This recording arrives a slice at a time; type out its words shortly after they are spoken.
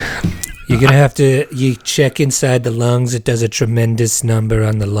You're going to have to, you check inside the lungs. It does a tremendous number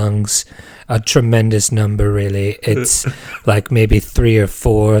on the lungs. A tremendous number, really. It's like maybe 3 or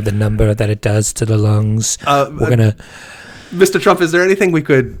 4, the number that it does to the lungs. We're going to... Mr. Trump, is there anything we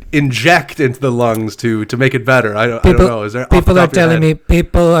could inject into the lungs to make it better? I don't know. Is there people are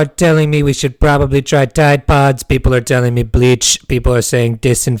telling me we should probably try Tide Pods. People are telling me bleach. People are saying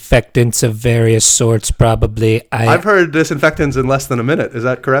disinfectants of various sorts. Probably. I've heard disinfectants in less than a minute. Is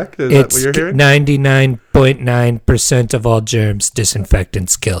that correct? Is that what you're hearing? 99.9% of all germs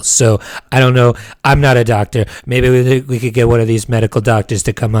disinfectants kill. So I don't know. I'm not a doctor. Maybe we could get one of these medical doctors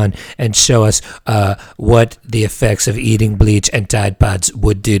to come on and show us what the effects of eating bleach and Tide Pods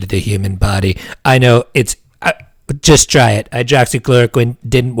would do to the human body. I know it's... just try it. Hydroxychloroquine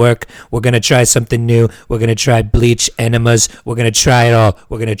didn't work. We're going to try something new. We're going to try bleach, enemas. We're going to try it all.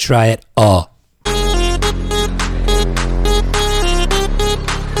 We're going to try it all.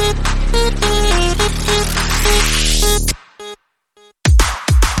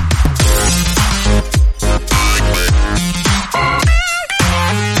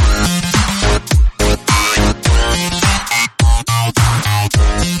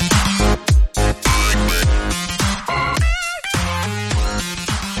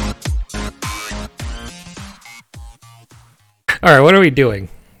 All right, what are we doing?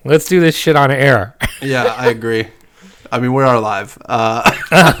 Let's do this shit on air. Yeah, I agree. I mean, we are live. Well,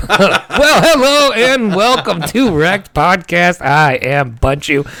 hello and welcome to Wrecked Podcast. I am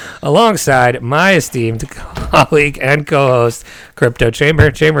Bunchu, alongside my esteemed colleague and co-host, Crypto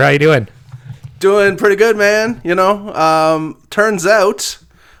Chamber. Chamber, how you doing? Doing pretty good, man. You know, turns out,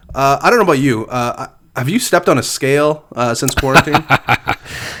 I don't know about you. Have you stepped on a scale since quarantine?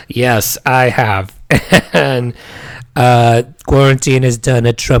 Yes, I have. And... quarantine has done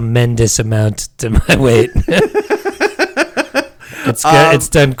a tremendous amount to my weight. It's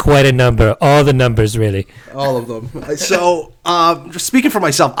done quite a number. All the numbers, really. All of them. So, speaking for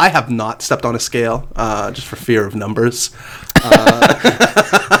myself, I have not stepped on a scale, just for fear of numbers.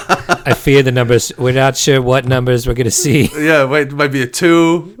 I fear the numbers. We're not sure what numbers we're going to see. Yeah, wait, it might be a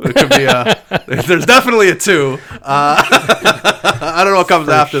 2. It could be there's definitely a 2. I don't know what comes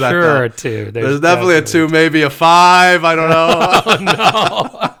for after that. Sure, a 2. There's definitely a 2, maybe a 5. I don't know.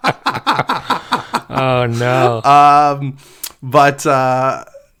 Oh, no. But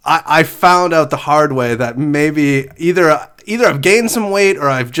I found out the hard way that maybe either I've gained some weight or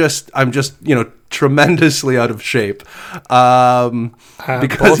I'm just tremendously out of shape.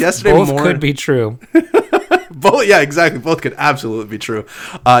 Because yesterday morning both could be true. Both, yeah, exactly. Both could absolutely be true.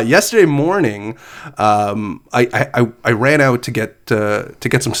 Yesterday morning, I ran out to get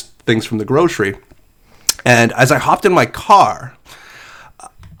some things from the grocery, and as I hopped in my car,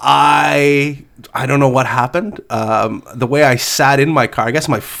 I don't know what happened. The way I sat in my car, I guess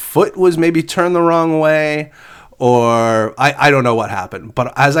my foot was maybe turned the wrong way, or I don't know what happened.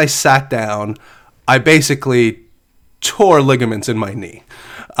 But as I sat down, I basically tore ligaments in my knee.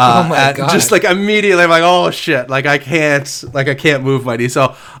 Oh my God. Just like immediately, I'm like, oh shit! Like I can't move my knee.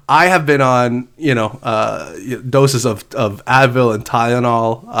 So I have been on doses of Advil and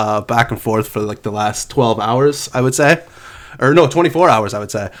Tylenol back and forth for like the last 12 hours, I would say. Or no, 24 hours, I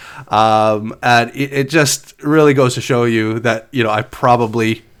would say. And it just really goes to show you that, I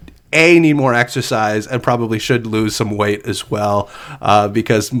probably, need more exercise and probably should lose some weight as well,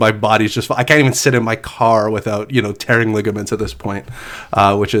 because my body's just, I can't even sit in my car without, tearing ligaments at this point,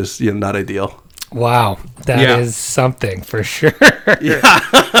 which is, not ideal. Wow, that is something for sure. Yeah.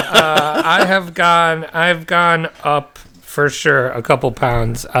 I've gone up for sure a couple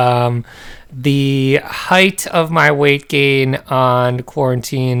pounds. The height of my weight gain on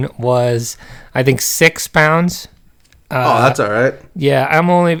quarantine was, I think, 6 pounds. Oh, that's all right. Yeah,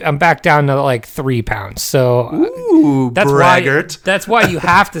 I'm back down to like 3 pounds. So that's braggart. That's why you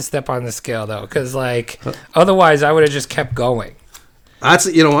have to step on the scale though, because like otherwise I would have just kept going. That's,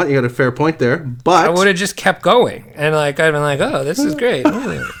 you know what, you got a fair point there, but I would have just kept going, and like I'd been like, oh, this is great.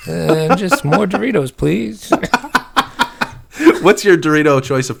 Just more Doritos, please. What's your Dorito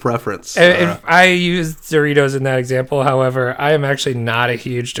choice of preference? If I used Doritos in that example, however, I am actually not a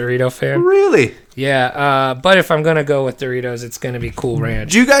huge Dorito fan. Really? Yeah, but if I'm going to go with Doritos, it's going to be Cool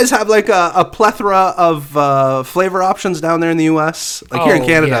Ranch. Do you guys have like a plethora of flavor options down there in the U.S.? Like here in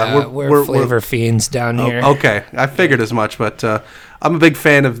Canada, yeah, we're flavor fiends down here. Okay, I figured as much, but I'm a big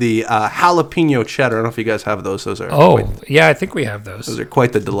fan of the jalapeno cheddar. I don't know if you guys have those. Those are yeah, I think we have those. Those are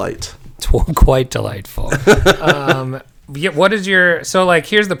quite the delight. Quite delightful. Yeah, what is your so like?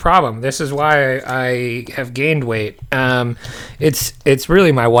 Here's the problem. This is why I have gained weight. It's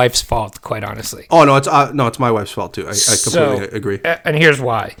really my wife's fault, quite honestly. Oh no, it's my wife's fault too. I completely agree. And here's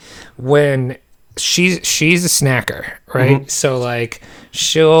why: when she's a snacker, right? So like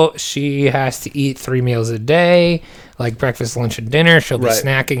she has to eat 3 meals a day, like breakfast, lunch, and dinner. She'll be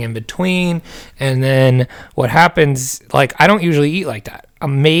snacking in between, and then what happens? Like I don't usually eat like that.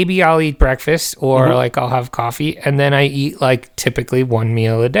 Maybe I'll eat breakfast or like I'll have coffee, and then I eat like typically 1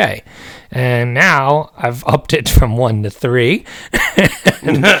 meal a day. And now I've upped it from 1 to 3.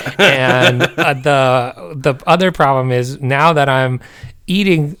 and the other problem is now that I'm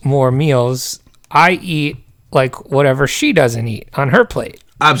eating more meals, I eat like whatever she doesn't eat on her plate.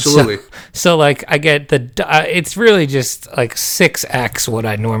 Absolutely. So like I get it's really just like 6x what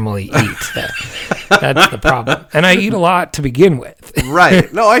I normally eat. That's the problem. And I eat a lot to begin with.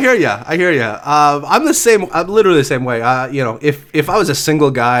 Right. No, I hear you. I'm the same. I'm literally the same way. If I was a single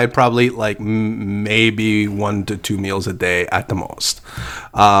guy, I'd probably eat like maybe 1 to 2 meals a day at the most.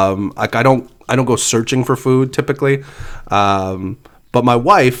 Like I don't go searching for food typically. But my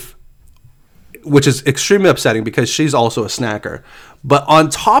wife, which is extremely upsetting because she's also a snacker. But on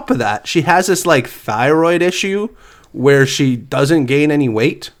top of that, she has this like thyroid issue where she doesn't gain any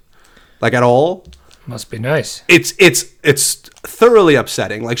weight, like at all. Must be nice. It's thoroughly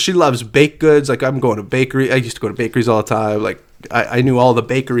upsetting. Like she loves baked goods. Like I'm going to bakery. I used to go to bakeries all the time. Like I knew all the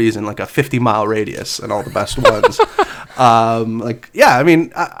bakeries in like a 50-mile radius and all the best ones. I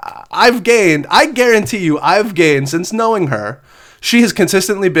mean, I've gained. I guarantee you, I've gained since knowing her. She has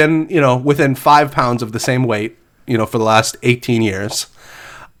consistently been, within 5 pounds of the same weight, for the last 18 years.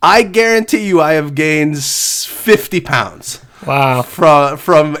 I guarantee you I have gained 50 pounds. Wow.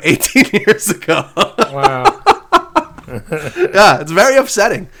 From 18 years ago. Wow. Yeah, it's very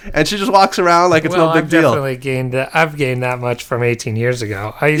upsetting. And she just walks around like it's no big deal. I've gained that much from 18 years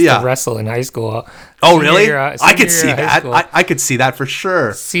ago. I used to wrestle in high school. Oh, really? I could see that. I could see that for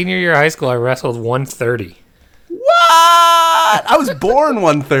sure. Senior year of high school, I wrestled 130. What? I was born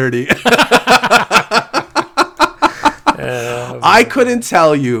 130. I couldn't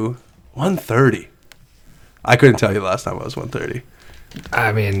tell you 130. I couldn't tell you the last time I was 130.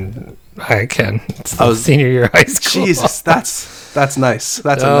 I mean, I can. I was senior year of high school. Jesus, that's nice.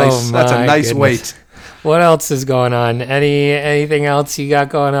 That's a nice weight. What else is going on? Anything else you got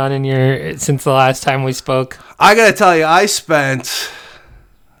going on since the last time we spoke? I gotta tell you, I spent.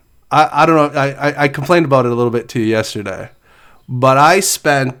 I don't know. I complained about it a little bit to you yesterday, but I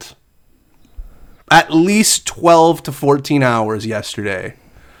spent at least 12 to 14 hours yesterday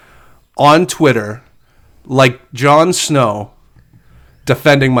on Twitter, like Jon Snow,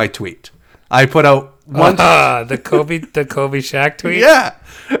 defending my tweet. I put out one the Kobe Shaq tweet. Yeah,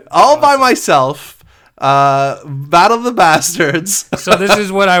 all by myself. Battle of the Bastards. So this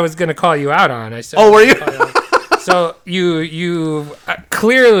is what I was going to call you out on. I said, oh, were you? So you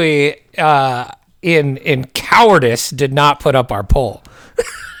clearly in cowardice did not put up our poll.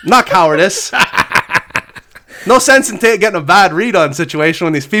 Not cowardice. No sense in getting a bad read on situation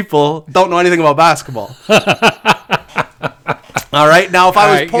when these people don't know anything about basketball. All right. Now, if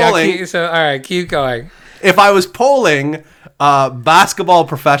I was polling, all right, keep going. If I was polling basketball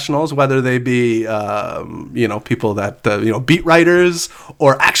professionals, whether they be people that beat writers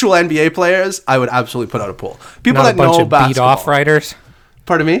or actual NBA players, I would absolutely put out a poll. People Not that a bunch know of basketball. beat off writers.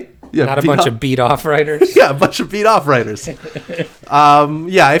 Pardon me. Yeah, Not a bunch of beat off writers. Yeah, a bunch of beat off writers. If I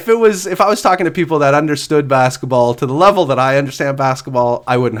was talking to people that understood basketball to the level that I understand basketball,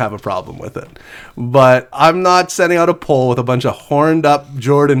 I wouldn't have a problem with it. But I'm not sending out a poll with a bunch of horned up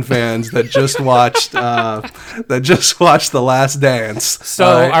Jordan fans that just watched The Last Dance.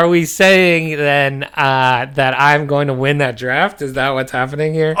 So are we saying then that I'm going to win that draft? Is that what's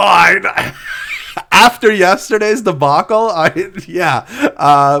happening here? Oh, after yesterday's debacle, I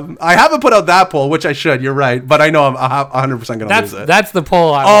haven't put out that poll, which I should. You're right, but I know I'm 100% going to lose it. That's the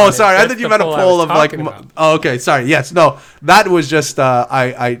poll. Sorry, I thought you meant a poll of like. Oh, okay, sorry. Yes, no, that was just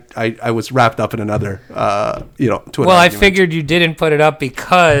I was wrapped up in another I figured you didn't put it up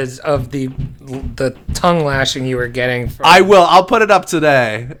because of the tongue lashing you were getting. I'll put it up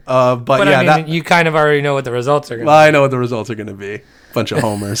today. But yeah, I mean, you kind of already know what the results are going to be. I know what the results are going to be. Bunch of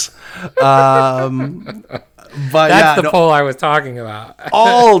homers. But that's the poll I was talking about.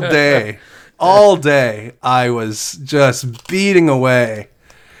 all day I was just beating away,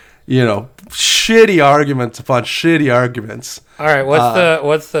 shitty arguments upon shitty arguments. All right,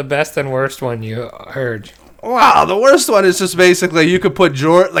 what's the best and worst one you heard? Wow, the worst one is just basically you could put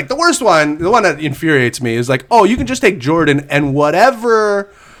Jordan. Like the worst one, the one that infuriates me is like, oh, you can just take Jordan and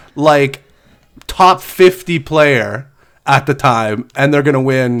whatever like top 50 player at the time, and they're going to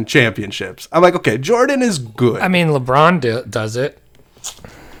win championships. I'm like, okay, Jordan is good. I mean, LeBron does it.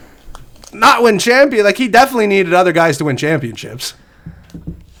 Not win champion. Like, he definitely needed other guys to win championships.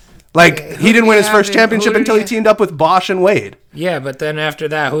 Like, he didn't win his first championship until he teamed up with Bosch and Wade. Yeah, but then after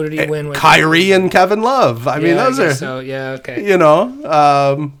that, who did he win with? Kyrie and Kevin Love. I mean, those are... So, yeah, okay. You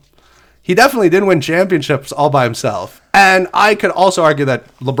know, he definitely didn't win championships all by himself. And I could also argue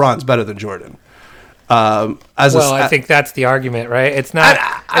that LeBron's better than Jordan. I think that's the argument, right? It's not.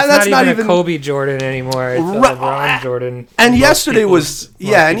 It's not even a Kobe Jordan anymore. It's a LeBron Jordan. And yesterday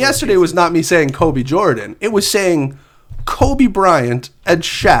was not me saying Kobe Jordan. It was saying Kobe Bryant and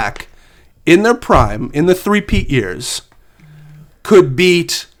Shaq in their prime, in the three-peat years, could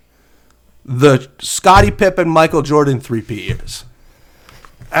beat the Scottie Pippen, Michael Jordan three-peat years.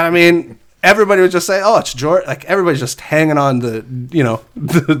 And I mean, everybody would just say, "Oh, it's Jordan." Like, everybody's just hanging on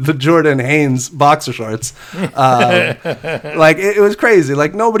the Jordan Hanes boxer shorts. Like, it was crazy.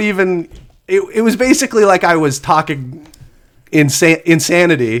 Like, nobody even. It was basically like I was talking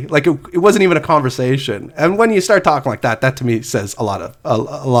insanity. Like, it wasn't even a conversation. And when you start talking like that to me says a lot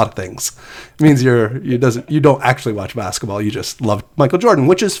of things. It means you don't actually watch basketball. You just love Michael Jordan,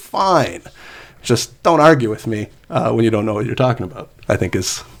 which is fine. Just don't argue with me when you don't know what you're talking about. I think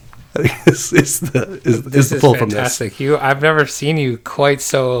is the pull from this. I've never seen you quite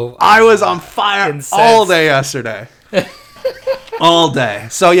so. I was on fire incensed all day yesterday. All day.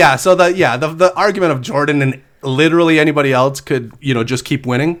 So yeah. So the argument of Jordan and literally anybody else could just keep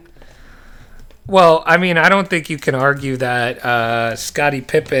winning. Well, I mean, I don't think you can argue that Scottie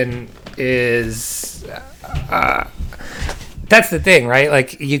Pippen is. That's the thing, right?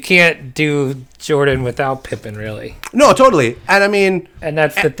 Like, you can't do Jordan without Pippen, really. No, totally. And I mean... And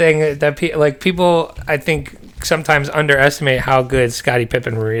that's the thing that people, I think, sometimes underestimate how good Scottie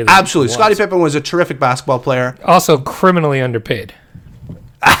Pippen really absolutely was. Scottie Pippen was a terrific basketball player. Also criminally underpaid.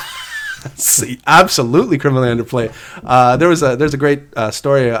 Absolutely criminally underplayed. There's a great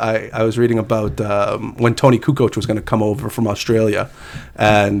story I was reading about when Tony Kukoc was going to come over from Australia,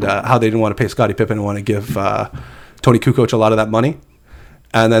 and how they didn't want to pay Scottie Pippen and want to give... Tony Kukoc a lot of that money,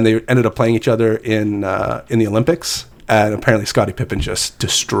 and then they ended up playing each other in the Olympics, and apparently Scottie Pippen just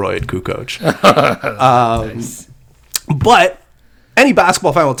destroyed Kukoc. Nice. But any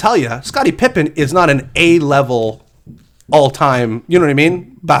basketball fan will tell you, Scottie Pippen is not an A-level all-time, you know what I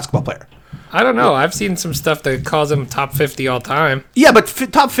mean, basketball player. I don't know. I've seen some stuff that calls him top 50 all time. Yeah, but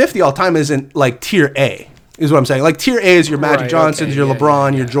top 50 all time isn't like tier A, is what I'm saying. Like, tier A is your Magic Johnsons, your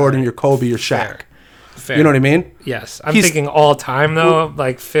LeBron, your Jordan, your Kobe, your Shaq. Fair. You know what I mean? Yes. I'm thinking all time, though.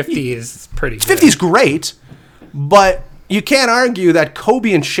 Like, 50 is pretty good. 50 is great, but you can't argue that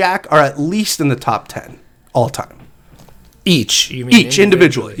Kobe and Shaq are at least in the top 10 all time. Each, you mean? Each,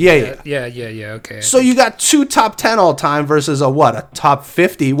 individually. Yeah. Okay. So you got two top 10 all time versus a top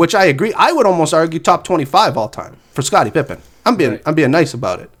 50, which I agree. I would almost argue top 25 all time for Scottie Pippen. I'm being nice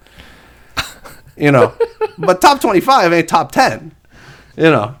about it. But top 25 ain't top 10. I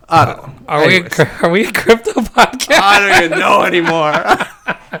don't know. Are we a crypto podcast? I don't even know anymore.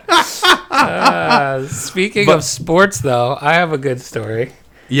 Speaking of sports, though, I have a good story.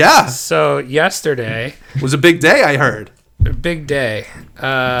 Yeah. So yesterday was a big day, I heard. Big day.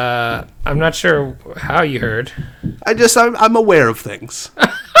 I'm not sure how you heard. I'm aware of things.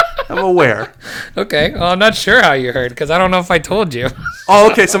 I'm aware. Okay. Well, I'm not sure how you heard because I don't know if I told you.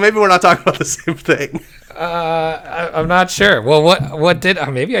 Oh, okay. So maybe we're not talking about the same thing. I'm not sure. Well, what did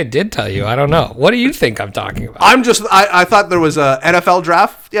maybe I did tell you? I don't know. What do you think I'm talking about? I thought there was a NFL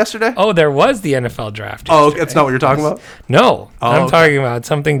draft yesterday. Oh, there was the NFL draft yesterday. Oh, that's not what you're talking about? No, I'm talking about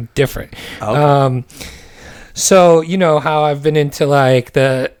something different. Okay. So you know how I've been into like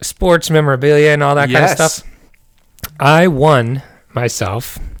the sports memorabilia and all that kind of stuff. I won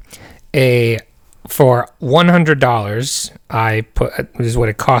myself for $100. This is what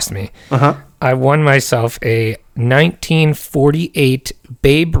it cost me. I won myself a 1948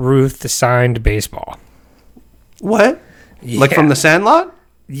 Babe Ruth signed baseball. What? Yeah. Like from the Sandlot?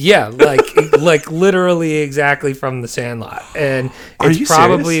 Yeah, like literally exactly from the Sandlot. And it's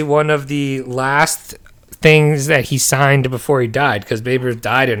probably serious? One of the last things that he signed before he died, because Babe Ruth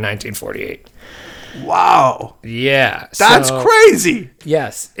died in 1948. Wow. Yeah. That's crazy.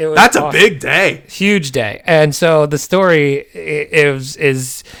 Yes. It was That's awesome. A big day. Huge day. And so the story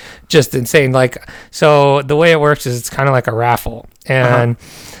is just insane. Like, so the way it works is it's kind of like a raffle. And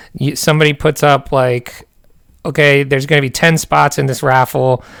somebody puts up like, okay, there's going to be 10 spots in this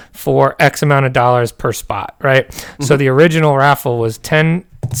raffle for X amount of dollars per spot, right? Mm-hmm. So the original raffle was 10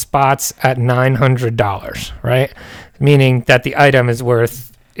 spots at $900, right? Meaning that the item is worth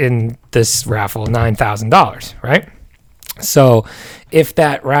in this raffle $9,000, right? So if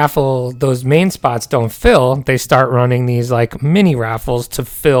that raffle, those main spots don't fill, they start running these like mini raffles to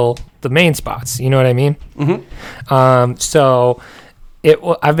fill the main spots. You know what I mean? Mm-hmm. So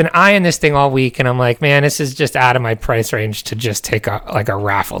I've been eyeing this thing all week, and I'm like, man, this is just out of my price range to just take a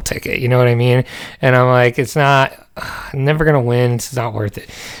raffle ticket. You know what I mean? And I'm like, I'm never gonna win. It's not worth it.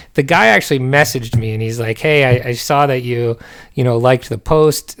 The guy actually messaged me, and he's like, hey, I saw that you liked the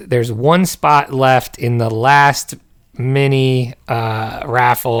post. There's one spot left in the last mini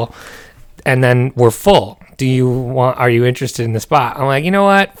raffle, and then we're full. Are you interested in the spot? I'm like, you know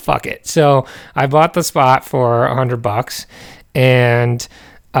what? Fuck it. So I bought the spot for $100, and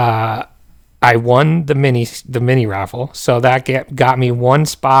I won the mini raffle. So that got me one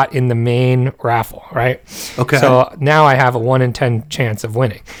spot in the main raffle, right? Okay. So now I have a 1 in 10 chance of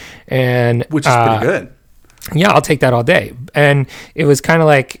winning, and which is pretty good. Yeah, I'll take that all day. And it was kind of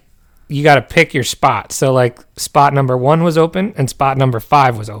like, you got to pick your spot. So like spot number 1 was open and spot number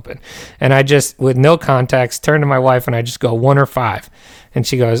 5 was open. And I just, with no context, turned to my wife and I just go 1 or 5. And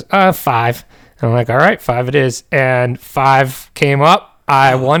she goes, 5. And I'm like, all right, 5 it is. And 5 came up.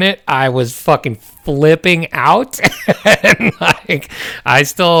 I won it. I was fucking flipping out. And like, I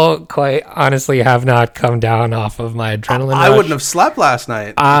still quite honestly have not come down off of my adrenaline I rush. wouldn't have slept last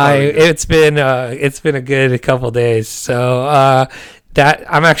night. It's been a good couple days. So, that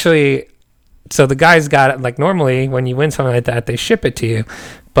I'm actually, so the guy's got it. Like normally when you win something like that, they ship it to you,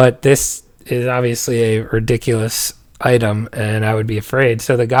 but this is obviously a ridiculous item and I would be afraid.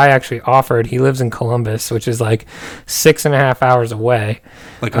 So the guy actually offered, he lives in Columbus, which is like 6.5 hours away.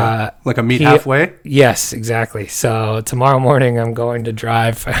 Like a meet halfway? Yes, exactly. So tomorrow morning I'm going to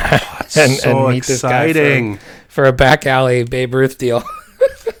drive and meet this guy for a back alley Babe Ruth deal.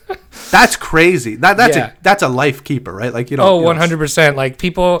 That's crazy. That's a life keeper, right? Like 100%. Like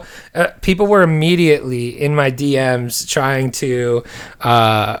people were immediately in my DMs trying to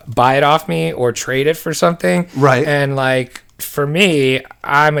buy it off me or trade it for something. Right. And like for me,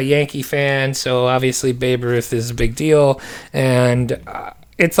 I'm a Yankee fan, so obviously Babe Ruth is a big deal, and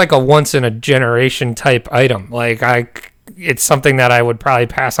it's like a once in a generation type item. Like it's something that I would probably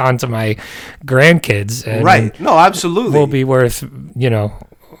pass on to my grandkids. And right. No, absolutely. Will be worth, a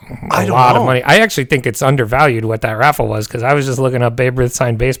lot of money. I actually think it's undervalued what that raffle was, because I was just looking up Babe Ruth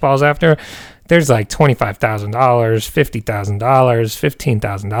signed baseballs after. There's like $25,000, $50,000,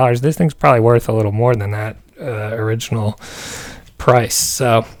 $15,000. This thing's probably worth a little more than that original price.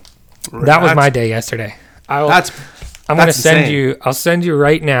 So that was my day yesterday. I'm going to send you. I'll send you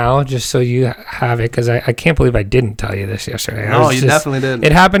right now, just so you have it, because I can't believe I didn't tell you this yesterday. No, you definitely didn't.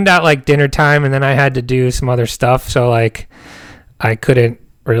 It happened at like dinner time, and then I had to do some other stuff, so like I couldn't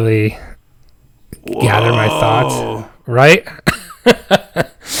really gather my thoughts. Right?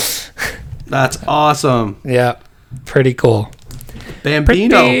 That's awesome. Yeah, pretty cool.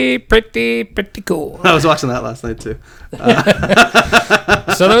 Bambino. Pretty cool. I was watching that last night too.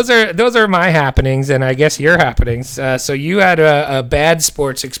 So those are my happenings, and I guess your happenings. So you had a bad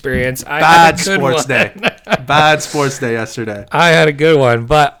sports experience. Bad sports day yesterday. I had a good one,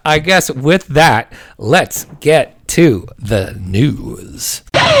 but I guess with that, let's get to the news.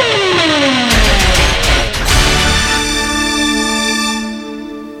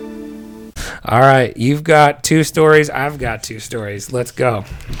 All right, you've got 2 stories. I've got 2 stories. Let's go.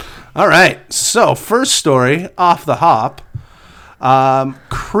 All right. So first story off the hop.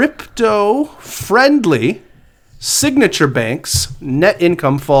 Crypto-friendly Signature Bank's net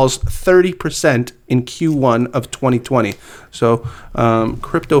income falls 30% in Q1 of 2020. So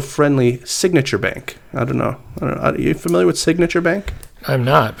crypto-friendly Signature Bank. I don't know. Are you familiar with Signature Bank? I'm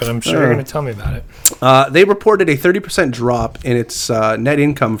not, but I'm sure you're going to tell me about it. They reported a 30% drop in its net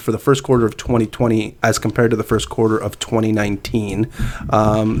income for the first quarter of 2020 as compared to the first quarter of 2019. The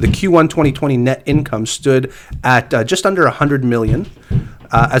Q1 2020 net income stood at just under $100 million,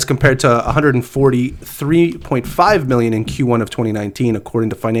 as compared to $143.5 million in Q1 of 2019,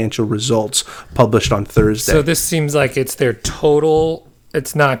 according to financial results published on Thursday. So this seems like it's their total.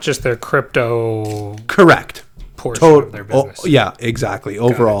 It's not just their crypto. Correct. Portion of their business. Yeah, exactly.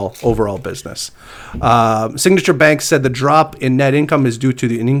 Overall business. Signature Bank said the drop in net income is due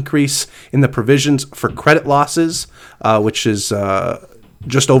to an increase in the provisions for credit losses, which is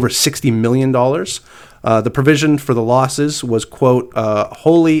just over $60 million. The provision for the losses was, quote,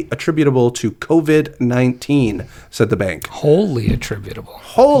 wholly attributable to COVID-19, said the bank. Wholly attributable.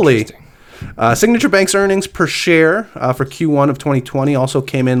 Wholly. Signature Bank's earnings per share for Q1 of 2020 also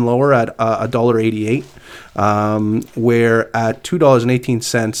came in lower at $1.88. where at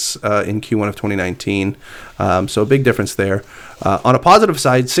 $2.18 in Q1 of 2019. So a big difference there. On a positive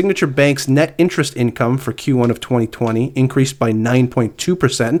side, Signature Bank's net interest income for Q1 of 2020 increased by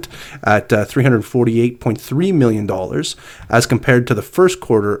 9.2% at $348.3 million as compared to the first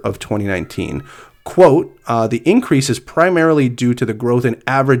quarter of 2019. Quote, the increase is primarily due to the growth in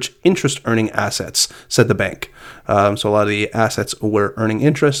average interest earning assets, said the bank. So a lot of the assets were earning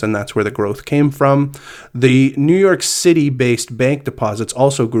interest, and that's where the growth came from. The New York City-based bank deposits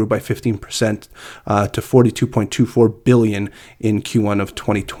also grew by 15% to $42.24 billion in Q1 of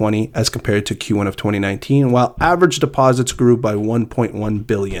 2020 as compared to Q1 of 2019, while average deposits grew by $1.1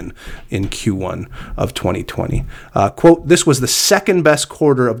 billion in Q1 of 2020. Quote, this was the second best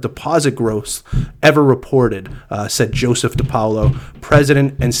quarter of deposit growth ever reported, said Joseph DePaulo,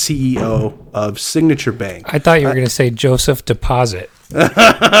 president and CEO of Signature Bank. I thought you were going to say Joseph Deposit.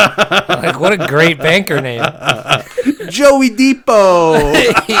 Like, what a great banker name. Joey Depot.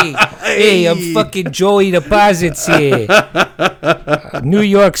 Hey, I'm fucking Joey Deposits here. New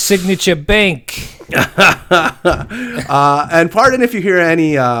York Signature Bank. And pardon if you hear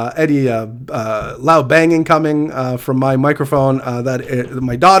any loud banging coming from my microphone.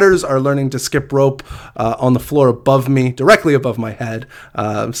 My daughters are learning to skip rope on the floor above me, directly above my head.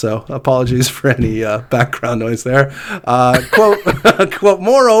 So apologies for any background noise there. Quote,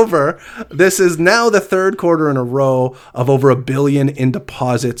 moreover, this is now the third quarter in a row of over $1 billion in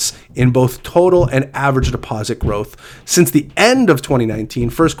deposits in both total and average deposit growth. Since the end of 2019,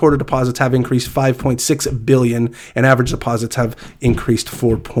 first quarter deposits have increased $5.6 billion and average deposits have increased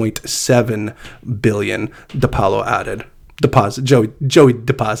 $4.7 billion, DePaulo added. Joey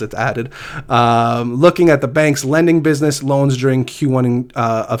Deposit added. Looking at the bank's lending business, loans during Q1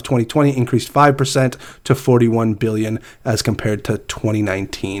 of 2020 increased 5% to $41 billion as compared to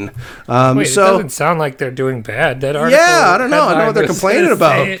 2019. Wait, it doesn't sound like they're doing bad. That article. Yeah, I don't know. I know what they're complaining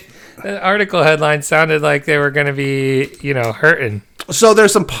about. The article headline sounded like they were going to be, hurting. So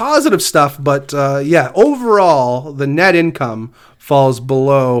there's some positive stuff, but overall the net income falls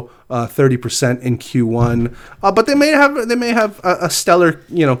below 30% in Q1, but they may have a stellar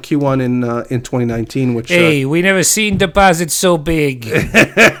Q1 in 2019. Which we never seen deposits so big.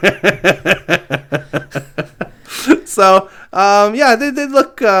 So they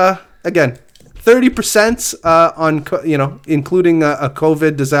look again 30% on including a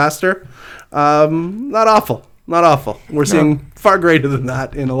COVID disaster. Not awful. We're seeing far greater than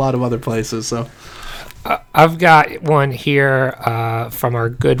that in a lot of other places. So I've got one here from our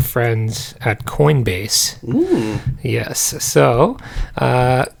good friends at Coinbase. Ooh. Yes. So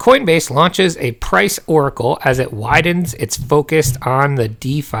Coinbase launches a price oracle as it widens its focus on the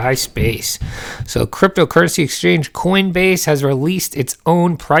DeFi space. So cryptocurrency exchange Coinbase has released its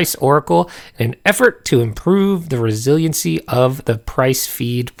own price oracle in an effort to improve the resiliency of the price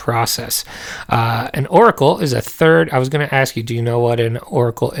feed process. An oracle is a third. I was going to ask you, do you know what an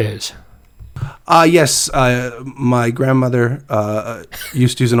oracle is? Yes, my grandmother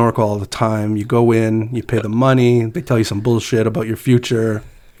used to use an oracle all the time. You go in, you pay the money, they tell you some bullshit about your future,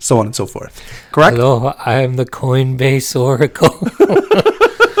 so on and so forth. Correct? Hello, I am the Coinbase oracle.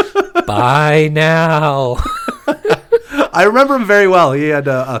 Buy now. I remember him very well. He had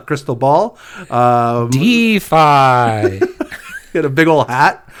a crystal ball. DeFi. He had a big old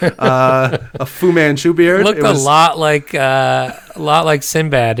hat, a Fu Manchu beard. Looked a lot like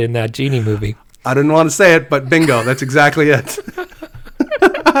Sinbad in that Genie movie. I didn't want to say it, but bingo, that's exactly it.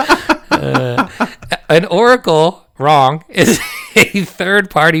 An oracle, wrong, is a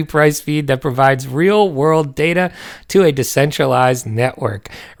third-party price feed that provides real-world data to a decentralized network.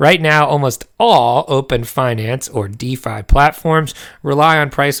 Right now, almost all open finance or DeFi platforms rely on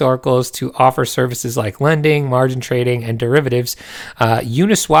price oracles to offer services like lending, margin trading, and derivatives.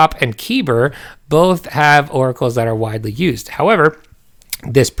 Uniswap and Keybr both have oracles that are widely used. However,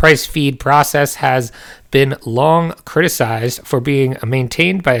 this price feed process has been long criticized for being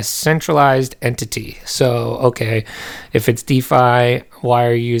maintained by a centralized entity. So, okay, if it's DeFi, why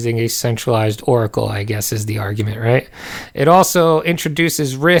are you using a centralized oracle, I guess is the argument, right? It also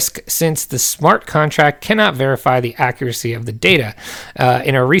introduces risk since the smart contract cannot verify the accuracy of the data.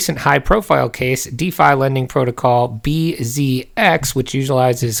 In a recent high-profile case, DeFi lending protocol BZX, which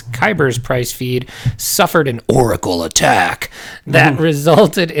utilizes Kyber's price feed, suffered an oracle attack that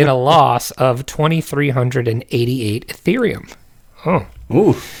resulted in a loss of 2,388 Ethereum. Oh,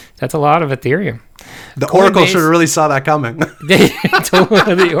 ooh, that's a lot of Ethereum. The Oracle should have really saw that coming.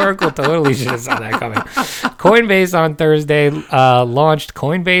 The Oracle totally should have saw that coming. Coinbase on Thursday launched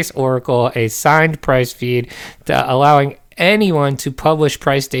Coinbase Oracle, a signed price feed allowing anyone to publish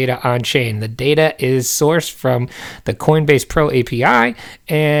price data on chain. The data is sourced from the Coinbase Pro API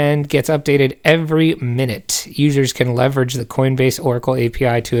and gets updated every minute. Users can leverage the Coinbase Oracle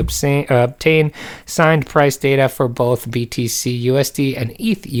API to obtain signed price data for both BTC USD and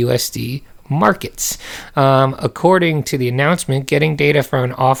ETH USD markets. According to the announcement, getting data from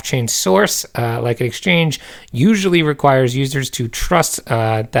an off-chain source, like an exchange, usually requires users to trust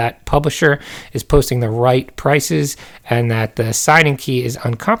that publisher is posting the right prices and that the signing key is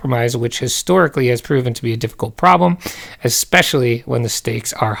uncompromised, which historically has proven to be a difficult problem, especially when the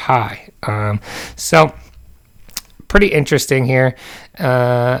stakes are high. So, pretty interesting here.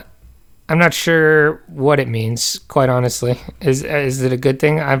 I'm not sure what it means, quite honestly. Is it a good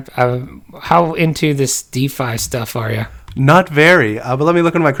thing? How into this DeFi stuff are you? Not very, but let me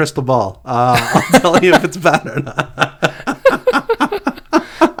look into my crystal ball. I'll tell you if it's bad or not.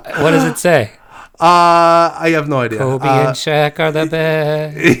 What does it say? I have no idea. Kobe and Shaq are the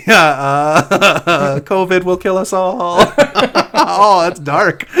best. Yeah, COVID will kill us all. Oh, that's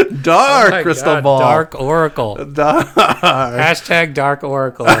dark. Dark crystal ball. Dark Oracle. Dark. Hashtag Dark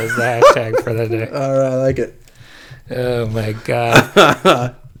Oracle is the hashtag for the day. All right, I like it. Oh, my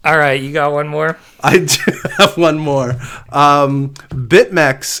God. All right, you got one more? I do have one more.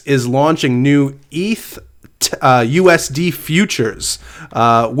 BitMEX is launching new ETH USD futures,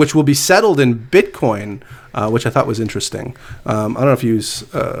 which will be settled in Bitcoin, which I thought was interesting. I don't know if you use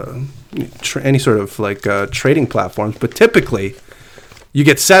any sort of like trading platforms, but typically you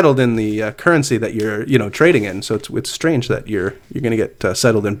get settled in the currency that you're trading in. So it's strange that you're going to get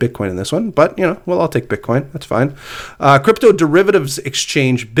settled in Bitcoin in this one, but I'll take Bitcoin. That's fine. Crypto derivatives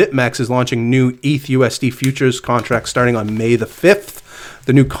exchange BitMEX is launching new ETH USD futures contracts starting on May the 5th.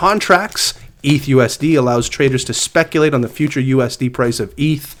 The new contracts, ETH USD, allows traders to speculate on the future USD price of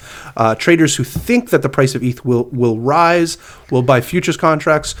ETH. Traders who think that the price of ETH will rise will buy futures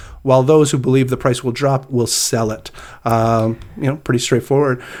contracts, while those who believe the price will drop will sell it. Pretty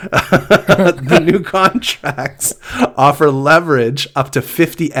straightforward. The new contracts offer leverage up to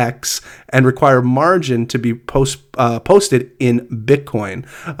 50x and require margin to be posted in Bitcoin.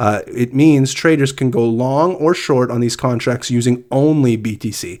 It means traders can go long or short on these contracts using only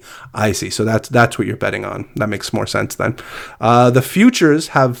BTC. I see. So that's what you're betting on. That makes more sense then. The futures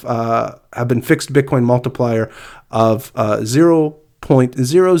have been fixed Bitcoin multiplier of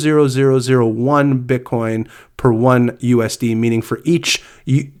 0.00001 Bitcoin per one USD, meaning for each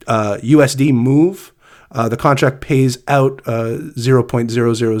USD move, the contract pays out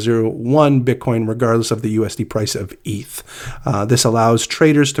 0.0001 Bitcoin regardless of the USD price of ETH. This allows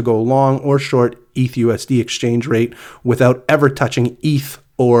traders to go long or short ETH USD exchange rate without ever touching ETH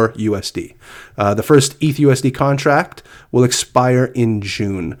or USD. The first ETH USD contract will expire in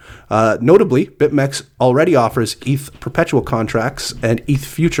June. Notably, BitMEX already offers ETH perpetual contracts and ETH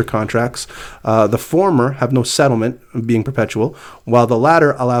future contracts. The former have no settlement, being perpetual, while the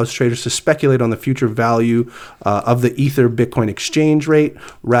latter allows traders to speculate on the future value of the Ether Bitcoin exchange rate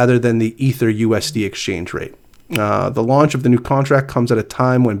rather than the Ether USD exchange rate. The launch of the new contract comes at a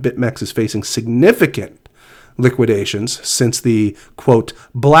time when BitMEX is facing significant liquidations since the, quote,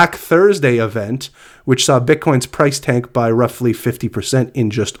 Black Thursday event, which saw Bitcoin's price tank by roughly 50% in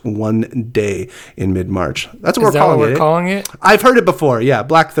just one day in mid-March. That's what we're calling it. I've heard it before. Yeah,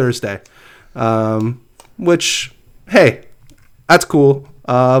 Black Thursday. Which, hey, that's cool.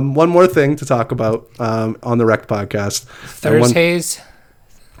 One more thing to talk about on the Wrecked podcast. Thursdays?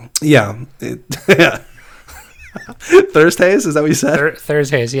 Yeah. Thursdays, is that what you said?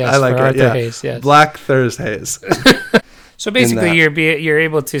 Thursdays, yes. I like it. Yeah. Hayes, yes. Black Thursdays. So basically, you're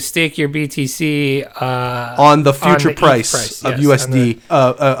able to stake your BTC on the future price of USD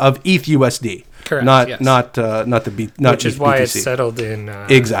of ETH USD. Correct. Not the B. Not which is why BTC. It's settled in.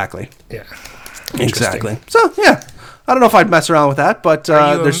 Exactly. Yeah. Exactly. So yeah, I don't know if I'd mess around with that, but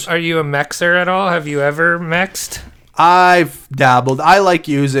are you a mexer at all? Have you ever mexed? I've dabbled. I like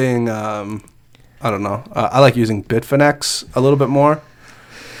using. I don't know. I like using Bitfinex a little bit more.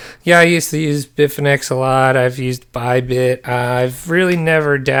 Yeah, I used to use Bitfinex a lot. I've used Bybit. I've really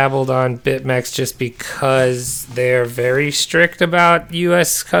never dabbled on BitMEX just because they're very strict about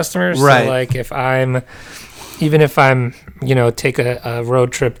U.S. customers. Right. So, like, if I'm take a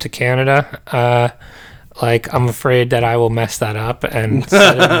road trip to Canada, I'm afraid that I will mess that up and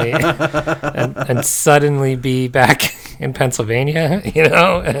suddenly and suddenly be back in Pennsylvania,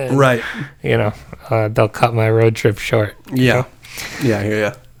 and, right. They'll cut my road trip short. Yeah. Yeah, I hear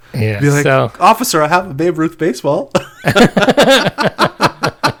ya. Yeah. Be like, officer, I have a Babe Ruth baseball.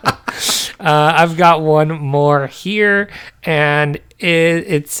 I've got one more here, and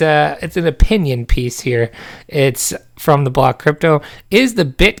it's an opinion piece here. It's from the Block Crypto. Is the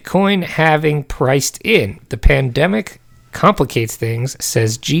Bitcoin halving priced in? The pandemic complicates things,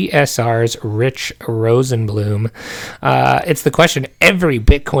 says GSR's Rich Rosenblum. It's the question every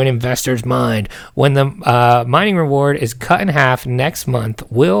Bitcoin investor's mind. When the mining reward is cut in half next month,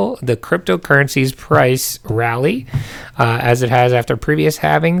 will the cryptocurrency's price rally as it has after previous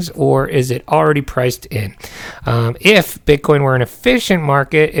halvings, or is it already priced in? If Bitcoin were an efficient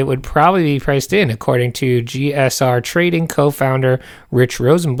market, it would probably be priced in, according to GSR Trading co-founder Rich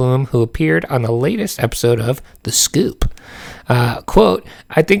Rosenblum, who appeared on the latest episode of The Scoop. Quote,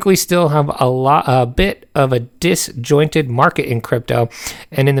 I think we still have a bit of a disjointed market in crypto,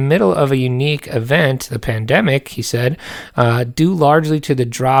 and in the middle of a unique event, the pandemic, he said, due largely to the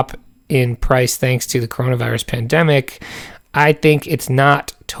drop in price thanks to the coronavirus pandemic, I think it's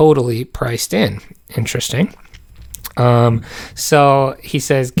not totally priced in. Interesting. So he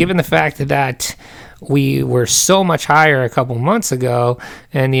says, given the fact that we were so much higher a couple months ago,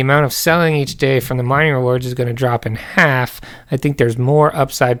 and the amount of selling each day from the mining rewards is going to drop in half, I think there's more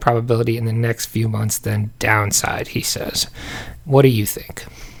upside probability in the next few months than downside, he says. What do you think?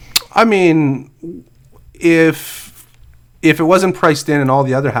 I mean, if it wasn't priced in all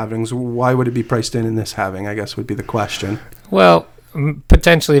the other halvings, why would it be priced in this halving, I guess would be the question. Well,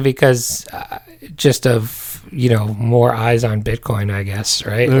 potentially because just of, more eyes on Bitcoin, I guess,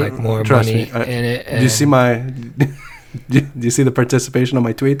 right? Like more money in it. Do you see do you see the participation on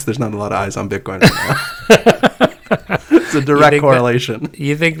my tweets? There's not a lot of eyes on Bitcoin right now. It's a direct correlation.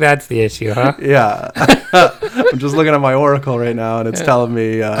 You think that's the issue, huh? Yeah. I'm just looking at my Oracle right now, and it's telling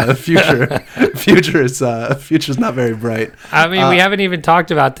me the future's not very bright. I mean, we haven't even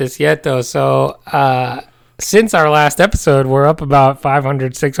talked about this yet, though. So since our last episode, we're up about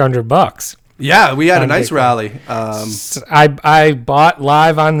 $500-$600. Yeah, we had a nice rally. I bought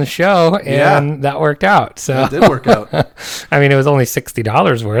live on the show, and that worked out. So it did work out. I mean, it was only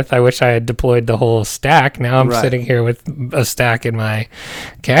 $60 worth. I wish I had deployed the whole stack. Now I'm sitting here with a stack in my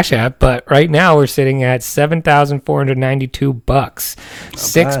Cash App, but right now we're sitting at $7,492,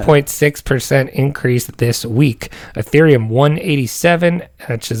 6.6% increase this week. Ethereum 187,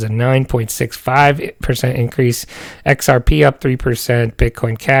 which is a 9.65% increase. XRP up 3%.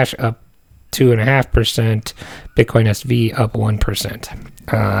 Bitcoin Cash up 2.5%, Bitcoin SV up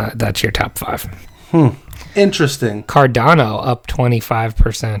 1%. That's your top five. Interesting. Cardano up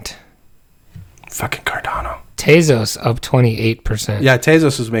 25%. Fucking Cardano. Tezos up 28%. Yeah,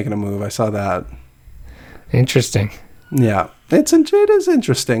 Tezos was making a move. I saw that. Interesting. Yeah, it is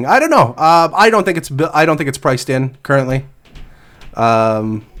interesting. I don't know. I don't think it's priced in currently.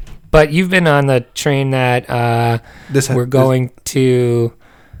 But you've been on the train that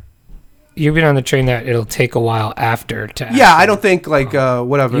You've been on the train that it'll take a while after to. Yeah, I don't think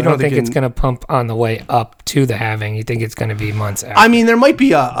whatever. You don't think it's going to pump on the way up to the halving. You think it's going to be months after. I mean, there might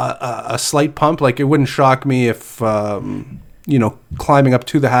be a slight pump. Like, it wouldn't shock me if climbing up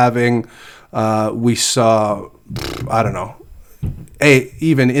to the halving, we saw, I don't know,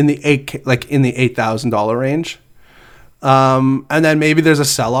 even in the $8,000 range. And then maybe there's a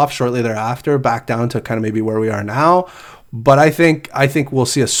sell-off shortly thereafter, back down to kind of maybe where we are now. But I think we'll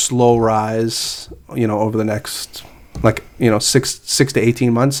see a slow rise, over the next 6 to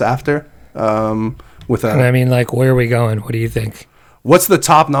 18 months after. And I mean, where are we going? What do you think? What's the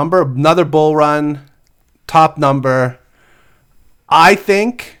top number? Another bull run, top number. I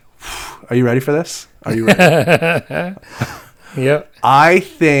think. Are you ready for this? Are you ready? Yep. I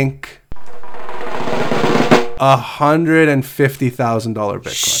think $150,000 Bitcoin.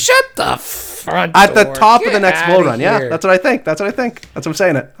 Shut the front at the door. top Get of the next bull run. here. Yeah, that's what I think. That's what I'm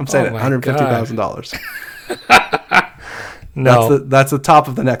saying it. $150,000. No, that's the top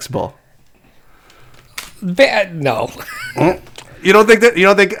of the next bull. No. You don't think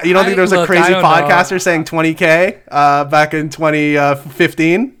there's a crazy podcaster saying 20K back in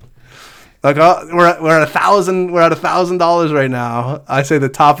 2015? Like, we're at $1,000 right now. I say the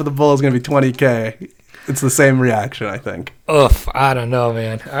top of the bull is going to be 20K. It's the same reaction, I think. Oof, I don't know,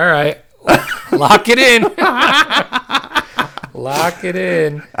 man. All right. Lock it in. Lock it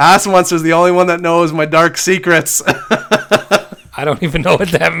in. Ass Monster's the only one that knows my dark secrets. I don't even know what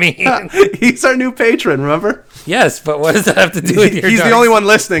that means. He's our new patron, remember? Yes, but what does that have to do with your He's the only one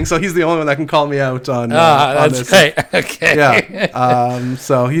listening, so he's the only one that can call me out on that's this. Great. Okay. Yeah.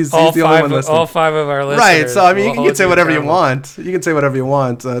 So he's the only one listening. All five of our listeners. Right. So, I mean, you can say whatever you want. You can say whatever you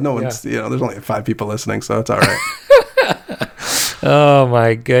want. No one's, there's only 5 people listening, so it's all right. Oh,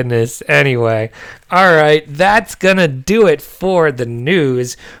 my goodness. Anyway. All right. That's going to do it for the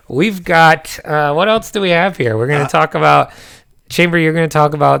news. We've got, what else do we have here? We're going to talk about Chamber, you're going to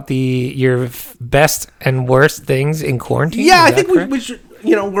talk about your best and worst things in quarantine? Yeah, Is I think we should.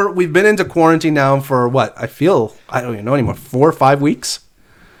 You know, we've been into quarantine now for what I don't even know anymore. 4 or 5 weeks.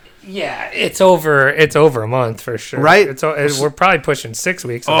 Yeah, it's over. It's over a month for sure. Right? We're probably pushing 6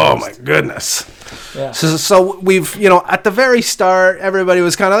 weeks. Oh my goodness. Yeah. So we've, at the very start, everybody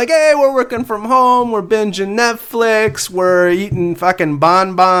was kind of like, hey, we're working from home, we're binging Netflix, we're eating fucking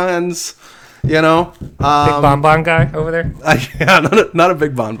bonbons, Big bonbon guy over there. Yeah, not a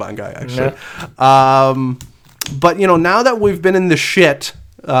big bonbon guy actually. No. But now that we've been in the shit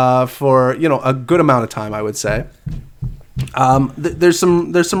for a good amount of time, I would say. There's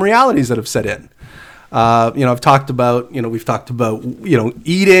some realities that have set in. We've talked about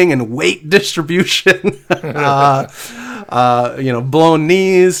eating and weight distribution, blown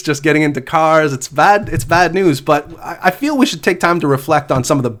knees, just getting into cars. It's bad news, but I feel we should take time to reflect on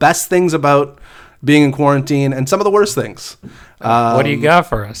some of the best things about being in quarantine and some of the worst things. What do you got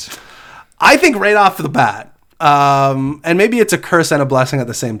for us? I think right off the bat, and maybe it's a curse and a blessing at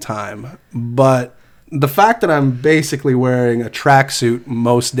the same time, but the fact that I'm basically wearing a tracksuit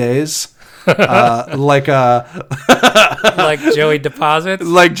most days, like Joey Deposits,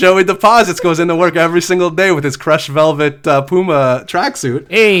 goes into work every single day with his crushed velvet Puma tracksuit.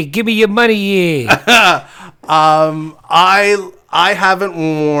 Hey, give me your money! I haven't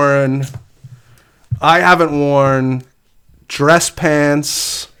worn dress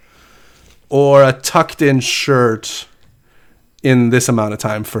pants or a tucked in shirt in this amount of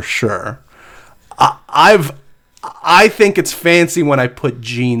time for sure. I think it's fancy when I put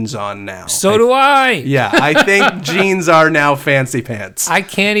jeans on now. So do I. Yeah, I think jeans are now fancy pants. I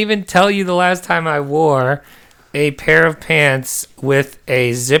can't even tell you the last time I wore a pair of pants with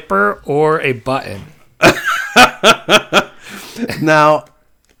a zipper or a button. Now,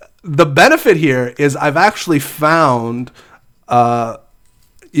 the benefit here is I've actually found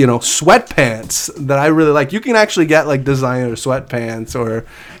sweatpants that I really like. You can actually get like designer sweatpants or,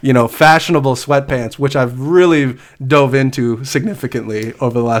 fashionable sweatpants, which I've really dove into significantly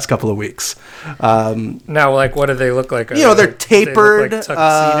over the last couple of weeks. Now, like, what do they look like? They're tapered. They look like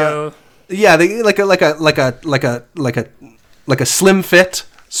tuxedo. Yeah, they like a slim fit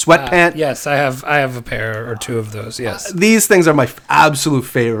sweatpant. Yes, I have a pair or two of those. Yes, these things are my absolute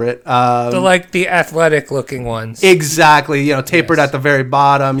favorite. The athletic looking ones. Exactly. Tapered at the very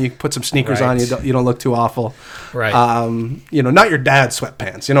bottom. You put some sneakers on. You don't look too awful. Right. Not your dad's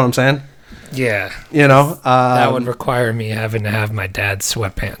sweatpants. You know what I'm saying? Yeah. That would require me having to have my dad's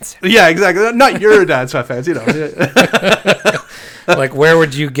sweatpants. Yeah, exactly. Not your dad's sweatpants. Like, where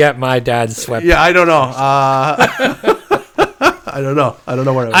would you get my dad's sweatpants? Yeah, I don't know. I don't know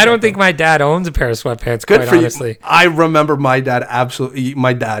where. I don't think my dad owns a pair of sweatpants. Good quite for honestly. You. I remember my dad absolutely.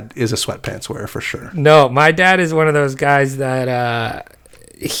 My dad is a sweatpants wearer for sure. No, my dad is one of those guys that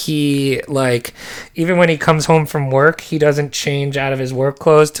he even when he comes home from work, he doesn't change out of his work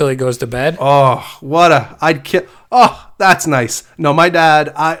clothes till he goes to bed. Oh, I'd kill. Oh, that's nice. No, my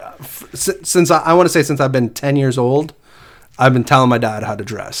dad. Since I've been 10 years old, I've been telling my dad how to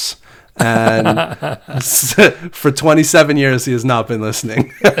dress. And for 27 years, he has not been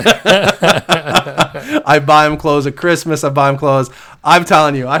listening. I buy him clothes at Christmas. I buy him clothes. I'm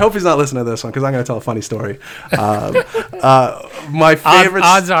telling you, I hope he's not listening to this one because I'm going to tell a funny story. My favorite.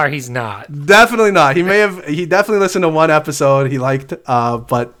 Odds are he's not. Definitely not. He definitely listened to one episode he liked,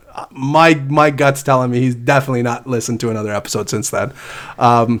 but my gut's telling me he's definitely not listened to another episode since then.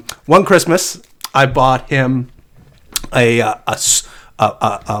 One Christmas, I bought him a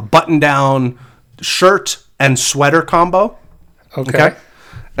button-down shirt and sweater combo. Okay.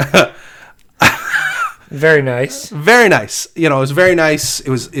 Very nice. Very nice. It was very nice. It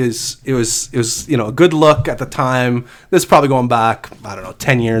was a good look at the time. This is probably going back,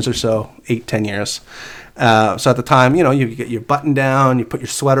 10 years or so, 8-10 years. So at the time, you get your button down, you put your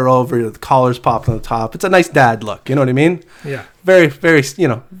sweater over, the collar's popped on the top. It's a nice dad look. You know what I mean? Yeah. Very, very,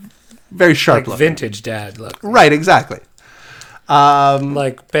 very sharp look. Vintage dad look. Right, exactly.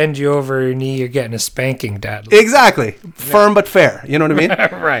 Bend you over your knee, you're getting a spanking dad look. Exactly. Firm but fair. You know what I mean?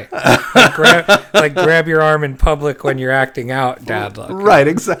 Right. Grab your arm in public when you're acting out dad look. Right,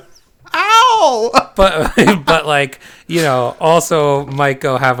 exactly. Ow! But also might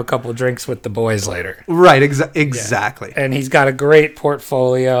go have a couple drinks with the boys later. Right, exactly. Yeah. And he's got a great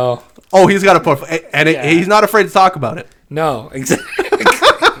portfolio. Oh, he's got a portfolio. And he's not afraid to talk about it. No, exactly.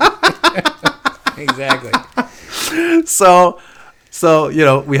 Exactly. So,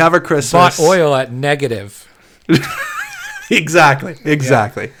 we have our Christmas. Bought oil at negative. Exactly.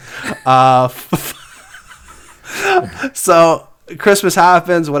 Yeah. So, Christmas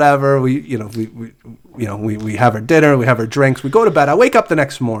happens, whatever. We have our dinner, we have our drinks, we go to bed. I wake up the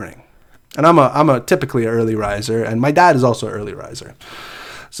next morning, and I'm a typically an early riser, and my dad is also an early riser.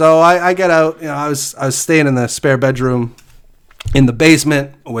 So I get out. I was staying in the spare bedroom in the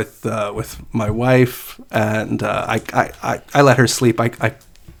basement with my wife, and I let her sleep. I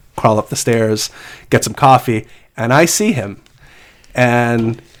crawl up the stairs, get some coffee, and I see him,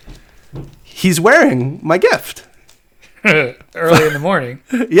 and he's wearing my gift. Early in the morning.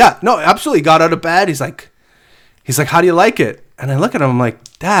 Yeah, no, absolutely. Got out of bed. He's like, how do you like it? And I look at him. I'm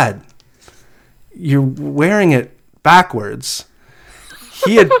like, Dad, you're wearing it backwards.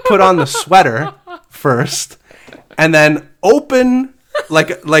 He had put on the sweater first, and then open,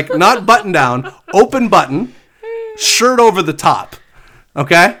 like not button down, open button, shirt over the top.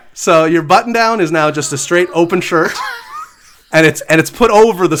 Okay, so your button down is now just a straight open shirt, and it's put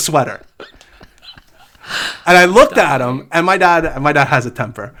over the sweater. And I looked at him, and my dad has a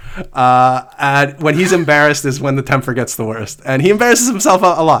temper. And when he's embarrassed is when the temper gets the worst. And he embarrasses himself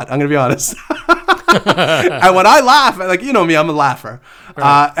a lot, I'm going to be honest. And when I laugh, like, you know me, I'm a laugher.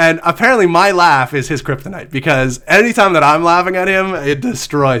 Right. And apparently my laugh is his kryptonite, because anytime that I'm laughing at him, it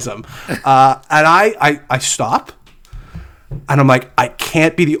destroys him. And I stop, and I'm like, I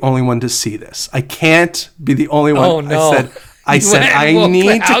can't be the only one to see this. I can't be the only one. Oh, no. I said, I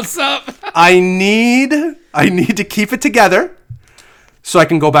need to keep it together so I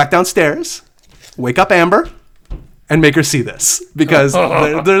can go back downstairs, wake up Amber, and make her see this, because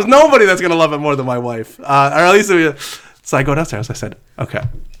there's nobody that's going to love it more than my wife. Or at least, so I go downstairs. I said, okay,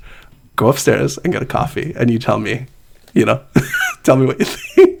 go upstairs and get a coffee, and you tell me, tell me what you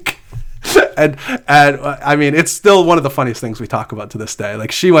think. And I mean, it's still one of the funniest things we talk about to this day.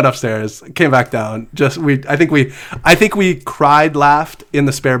 Like, she went upstairs, came back down. I think we cried, laughed in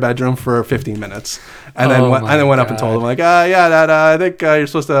the spare bedroom for 15 minutes, and then went up and told him, like, yeah, Dad, I think you're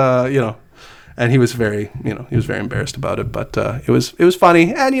supposed to, And he was very embarrassed about it, but it was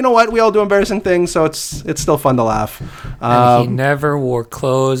funny. And you know what? We all do embarrassing things, so it's still fun to laugh. And he never wore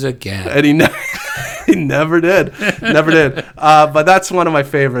clothes again. And he never did. But that's one of my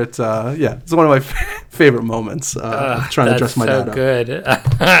favorite. It's one of my favorite moments. Trying to dress my dad up.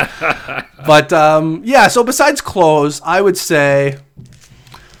 That's so good. But so besides clothes, I would say,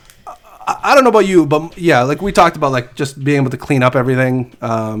 I don't know about you, but yeah, like we talked about, like just being able to clean up everything.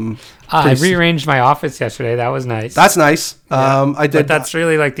 I rearranged my office yesterday. That was nice. That's nice. Yeah. I did. But that's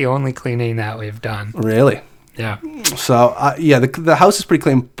really like the only cleaning that we've done. Really? Yeah. So the house is pretty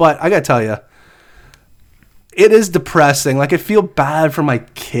clean, but I gotta tell you, it is depressing. Like, I feel bad for my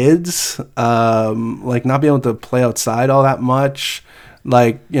kids, like not being able to play outside all that much.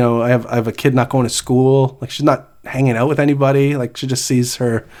 Like, I have a kid not going to school. Like, she's not hanging out with anybody. Like, she just sees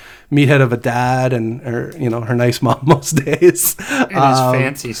her meathead of a dad and her, her nice mom most days. And his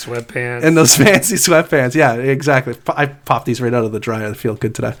fancy sweatpants. And those fancy sweatpants. Yeah, exactly. I popped these right out of the dryer. They feel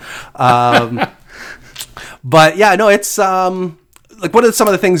good today. But yeah, no, it's like, what are some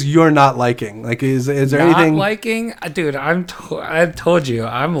of the things you're not liking? Like, is there anything? Not liking? Dude, I've told you,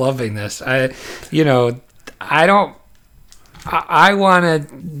 I'm loving this. I want to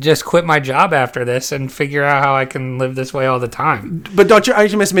just quit my job after this and figure out how I can live this way all the time. But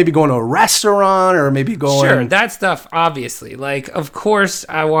aren't you miss maybe going to a restaurant, or maybe going? Sure, that stuff, obviously. Like, of course,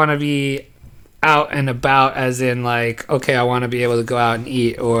 I want to be out and about, as in, like, okay, I want to be able to go out and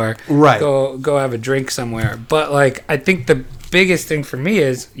eat, or go have a drink somewhere. But, like, I think the biggest thing for me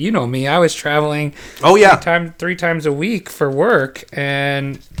is, me, I was traveling three times a week for work,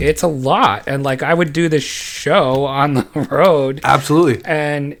 and it's a lot. And like, I would do this show on the road, absolutely,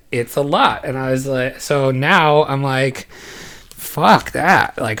 and it's a lot. And I was like, so now I'm like, fuck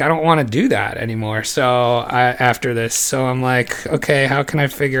that, like, I don't want to do that anymore. So after this, so I'm like, okay, how can I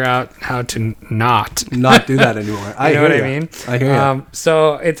figure out how to not do that anymore? I mean? I hear you.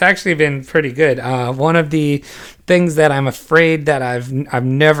 So it's actually been pretty good. One of the things that I'm afraid that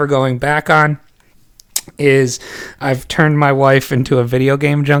I'm never going back on is I've turned my wife into a video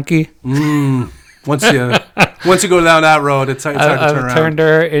game junkie. Once you go down that road, it's hard to turn around. I've turned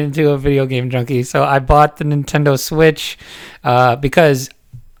her into a video game junkie. So I bought the Nintendo Switch because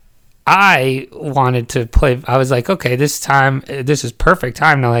I wanted to play. I was like, okay, this is perfect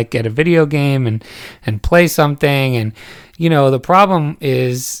time to like get a video game and play something. And the problem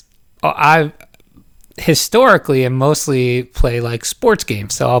is I historically am mostly play like sports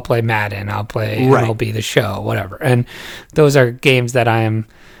games. So I'll play Madden, I'll play MLB The Show, whatever. And those are games that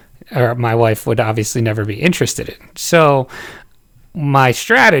my wife would obviously never be interested in. So my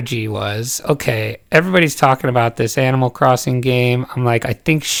strategy was, okay, everybody's talking about this Animal Crossing game. I'm like, I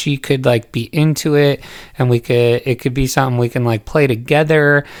think she could like be into it, and it could be something we can like play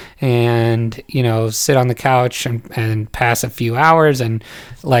together and, you know, sit on the couch and pass a few hours, and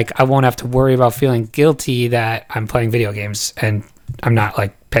like I won't have to worry about feeling guilty that I'm playing video games and I'm not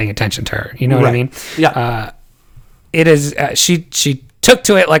like paying attention to her. You know what I mean? Yeah. It is, she took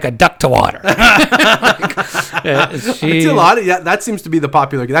to it like a duck to water. It's a lot of, that seems to be the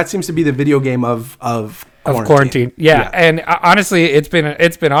popular. That seems to be the video game of quarantine. Yeah. And honestly, it's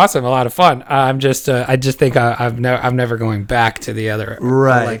been awesome, a lot of fun. I just think I'm never going back to the other.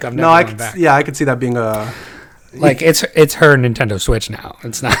 Right. Like I'm never going back. Yeah, I could see that being a. Like it's her Nintendo Switch now.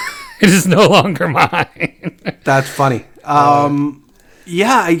 It's not. It is no longer mine. That's funny. Maybe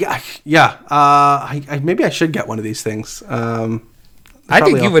I should get one of these things. I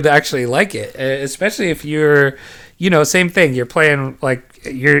think you would actually like it, especially if you're, you know, same thing. You're playing like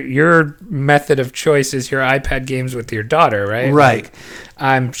your method of choice is your iPad games with your daughter, right? Right. Like,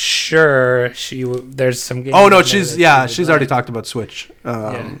 I'm sure there's some games. Oh no, she's already talked about Switch.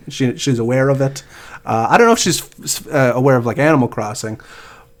 She's aware of it. I don't know if she's aware of like Animal Crossing,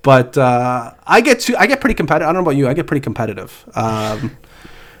 but I get pretty competitive. I don't know about you. I get pretty competitive.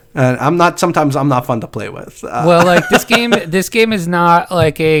 And sometimes I'm not fun to play with. Well, like this game is not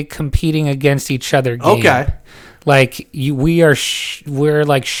like a competing against each other game. Okay. Like we're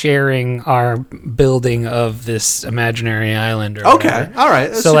like sharing our building of this imaginary island. Or okay. whatever. All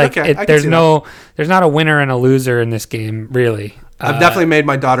right. So like there's not a winner and a loser in this game, really. I've definitely made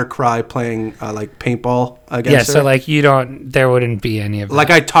my daughter cry playing like paintball against her. So like there wouldn't be any of that. Like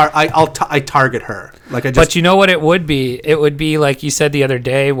I target her. Like I just. But you know what it would be? It would be like you said the other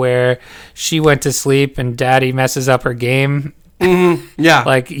day, where she went to sleep and Daddy messes up her game. Mm-hmm. Yeah.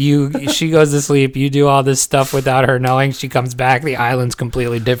 Like she goes to sleep. You do all this stuff without her knowing. She comes back. The island's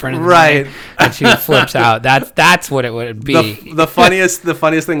completely different. Right. And she flips out. That's what it would be. The funniest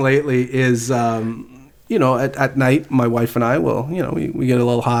thing lately is. You know, at night, my wife and I will, you know, we get a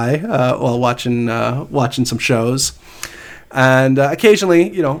little high while watching some shows, and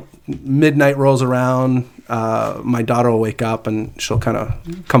occasionally, you know, midnight rolls around. My daughter will wake up and she'll kind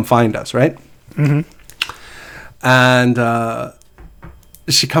of come find us, right? Mm-hmm. And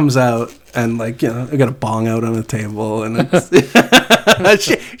she comes out and like, you know, I got a bong out on the table, and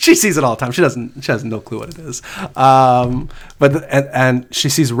it's, she sees it all the time. She has no clue what it is, but she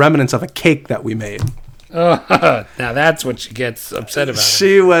sees remnants of a cake that we made. Oh, now that's what she gets upset about.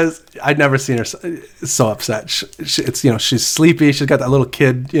 I'd never seen her so upset. It's, you know, she's sleepy. She's got that little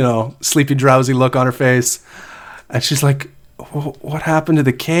kid, you know, sleepy, drowsy look on her face. And she's like, what happened to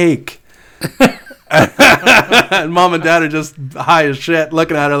the cake? And Mom and Dad are just high as shit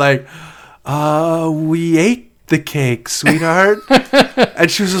looking at her like, we ate the cake, sweetheart.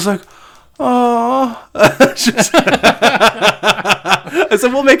 And she was just like, oh. I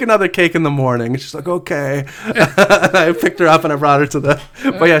said, we'll make another cake in the morning. And she's like, okay. I picked her up and I brought her to but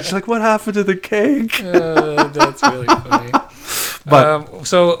yeah, she's like, what happened to the cake? That's really funny. But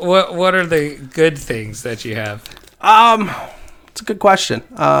so what are the good things that you have? It's a good question.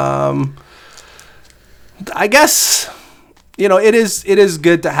 I guess, you know, it is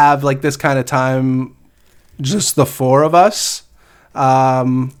good to have like this kind of time, just the four of us.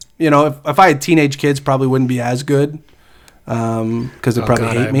 You know, if I had teenage kids, probably wouldn't be as good. Because they probably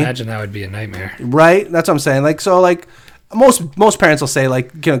hate me. I imagine that would be a nightmare. Right? That's what I'm saying. Like, so like most parents will say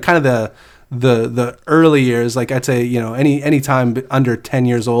like, you know, kind of the early years, like I'd say, you know, any time under 10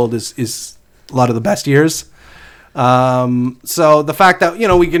 years old is a lot of the best years. So the fact that, you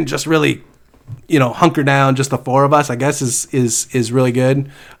know, we can just really, you know, hunker down, just the four of us, I guess is really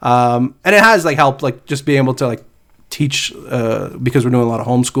good. And it has like helped like just being able to like teach, because we're doing a lot of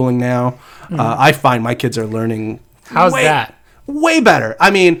homeschooling now. Mm-hmm. I find my kids are learning. How's that? Way better. I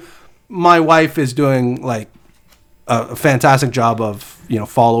mean, my wife is doing like a fantastic job of, you know,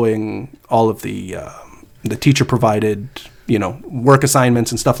 following all of the teacher provided, you know, work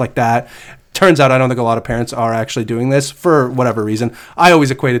assignments and stuff like that. Turns out I don't think a lot of parents are actually doing this for whatever reason. I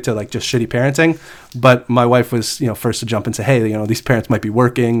always equate it to like just shitty parenting, but my wife was, you know, first to jump and say, hey, you know, these parents might be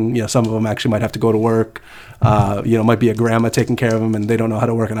working, you know, some of them actually might have to go to work, you know, might be a grandma taking care of them and they don't know how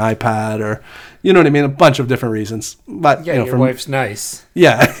to work an iPad, or, you know what I mean? A bunch of different reasons. But yeah, you know, your wife's nice.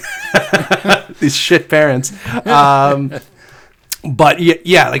 Yeah. These shit parents. But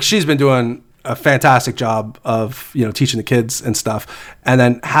yeah, like she's been doing a fantastic job of, you know, teaching the kids and stuff, and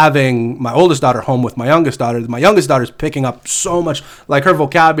then having my oldest daughter home with my youngest daughter's picking up so much, like her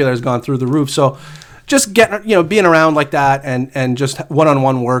vocabulary has gone through the roof. So just getting, you know, being around like that and just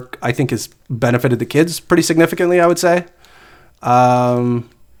one-on-one work, I think has benefited the kids pretty significantly, I would say. Yeah,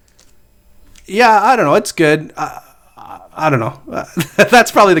 I don't know. It's good. I don't know.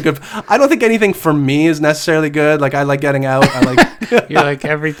 That's probably the good. I don't think anything for me is necessarily good. Like I like getting out. I like. You're like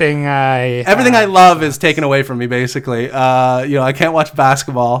everything I love is taken away from me. Basically, I can't watch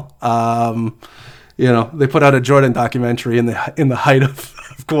basketball. They put out a Jordan documentary in the height of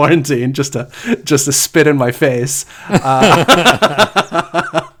quarantine just to spit in my face.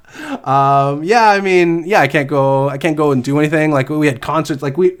 I can't go and do anything. Like we had concerts,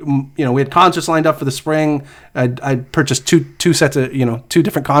 we had concerts lined up for the spring. I'd purchased two sets of, two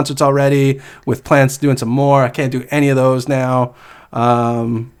different concerts already with plans to doing some more. I can't do any of those now.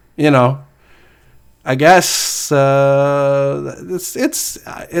 I guess,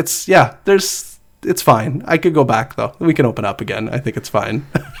 it's fine. I could go back though. We can open up again. I think it's fine.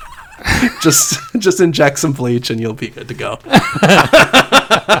 just inject some bleach and you'll be good to go.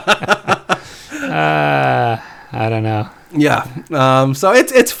 I don't know. Yeah. So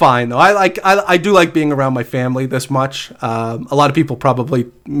it's fine though. I do like being around my family this much. A lot of people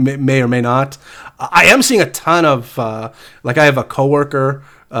probably may or may not. I am seeing a ton of I have a coworker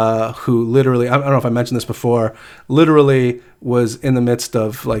who literally, I don't know if I mentioned this before, literally was in the midst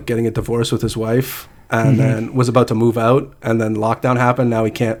of getting a divorce with his wife and then was about to move out and then lockdown happened. Now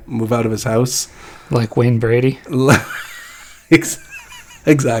he can't move out of his house. Like Wayne Brady.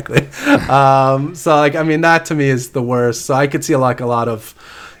 Exactly. That to me is the worst. So I could see a lot of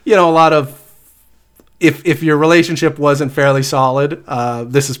if your relationship wasn't fairly solid,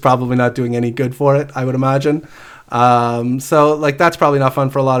 this is probably not doing any good for it, I would imagine. That's probably not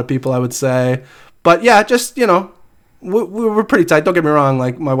fun for a lot of people, I would say. But yeah, just, we're pretty tight. Don't get me wrong.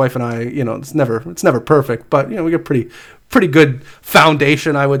 Like my wife and I, it's never perfect, but we get pretty good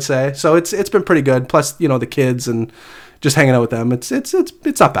foundation, I would say. So it's been pretty good. Plus, the kids and just hanging out with them. It's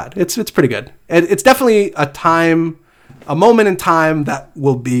not bad. It's pretty good. And it's definitely a moment in time that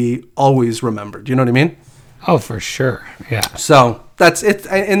will be always remembered. You know what I mean? Oh, for sure. Yeah. So that's it.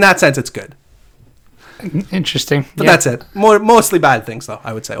 In that sense, it's good. Interesting. But that's it. Mostly bad things, though,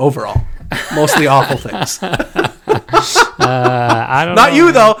 I would say, overall. Mostly awful things. I don't know. Not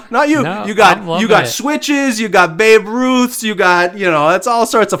you, though. Not you. No, you got switches, you got Babe Ruths, you got, it's all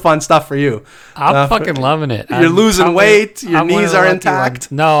sorts of fun stuff for you. I'm fucking loving it. You're losing weight. Your knees are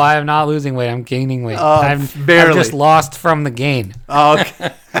intact. No, I am not losing weight. I'm gaining weight. I've just lost from the gain. Oh,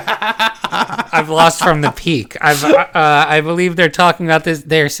 okay. I've lost from the peak. I believe they're talking about this.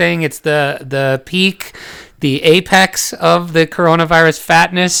 They're saying it's the peak, the apex of the coronavirus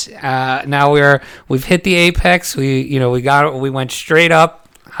fatness. Now we've hit the apex. We went straight up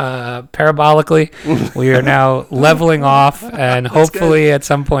parabolically. We are now leveling off, and hopefully at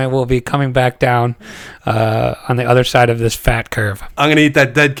some point we'll be coming back down on the other side of this fat curve. I'm gonna eat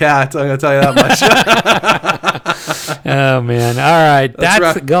that dead cat. I'm gonna tell you that much. Oh man! All right,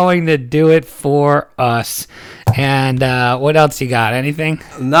 that's going to do it for us. And what else you got? Anything?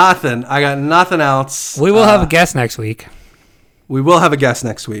 Nothing. I got nothing else. We will have a guest next week. We will have a guest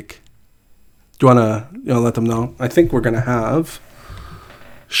next week. Do you want to let them know? I think we're going to have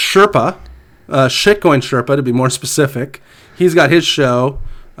Sherpa, Shitcoin Sherpa to be more specific. He's got his show.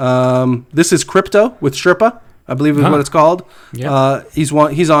 This is Crypto with Sherpa, I believe is what it's called. Yeah. He's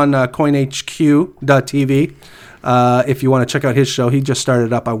on coinhq.tv. If you want to check out his show, he just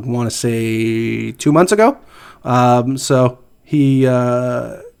started up, I want to say 2 months ago. So he,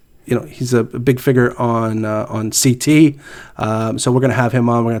 he's a big figure on CT. So we're going to have him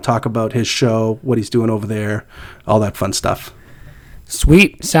on. We're going to talk about his show, what he's doing over there, all that fun stuff.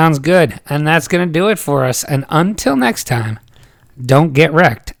 Sweet. Sounds good. And that's going to do it for us. And until next time, don't get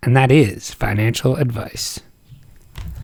wrecked. And that is financial advice.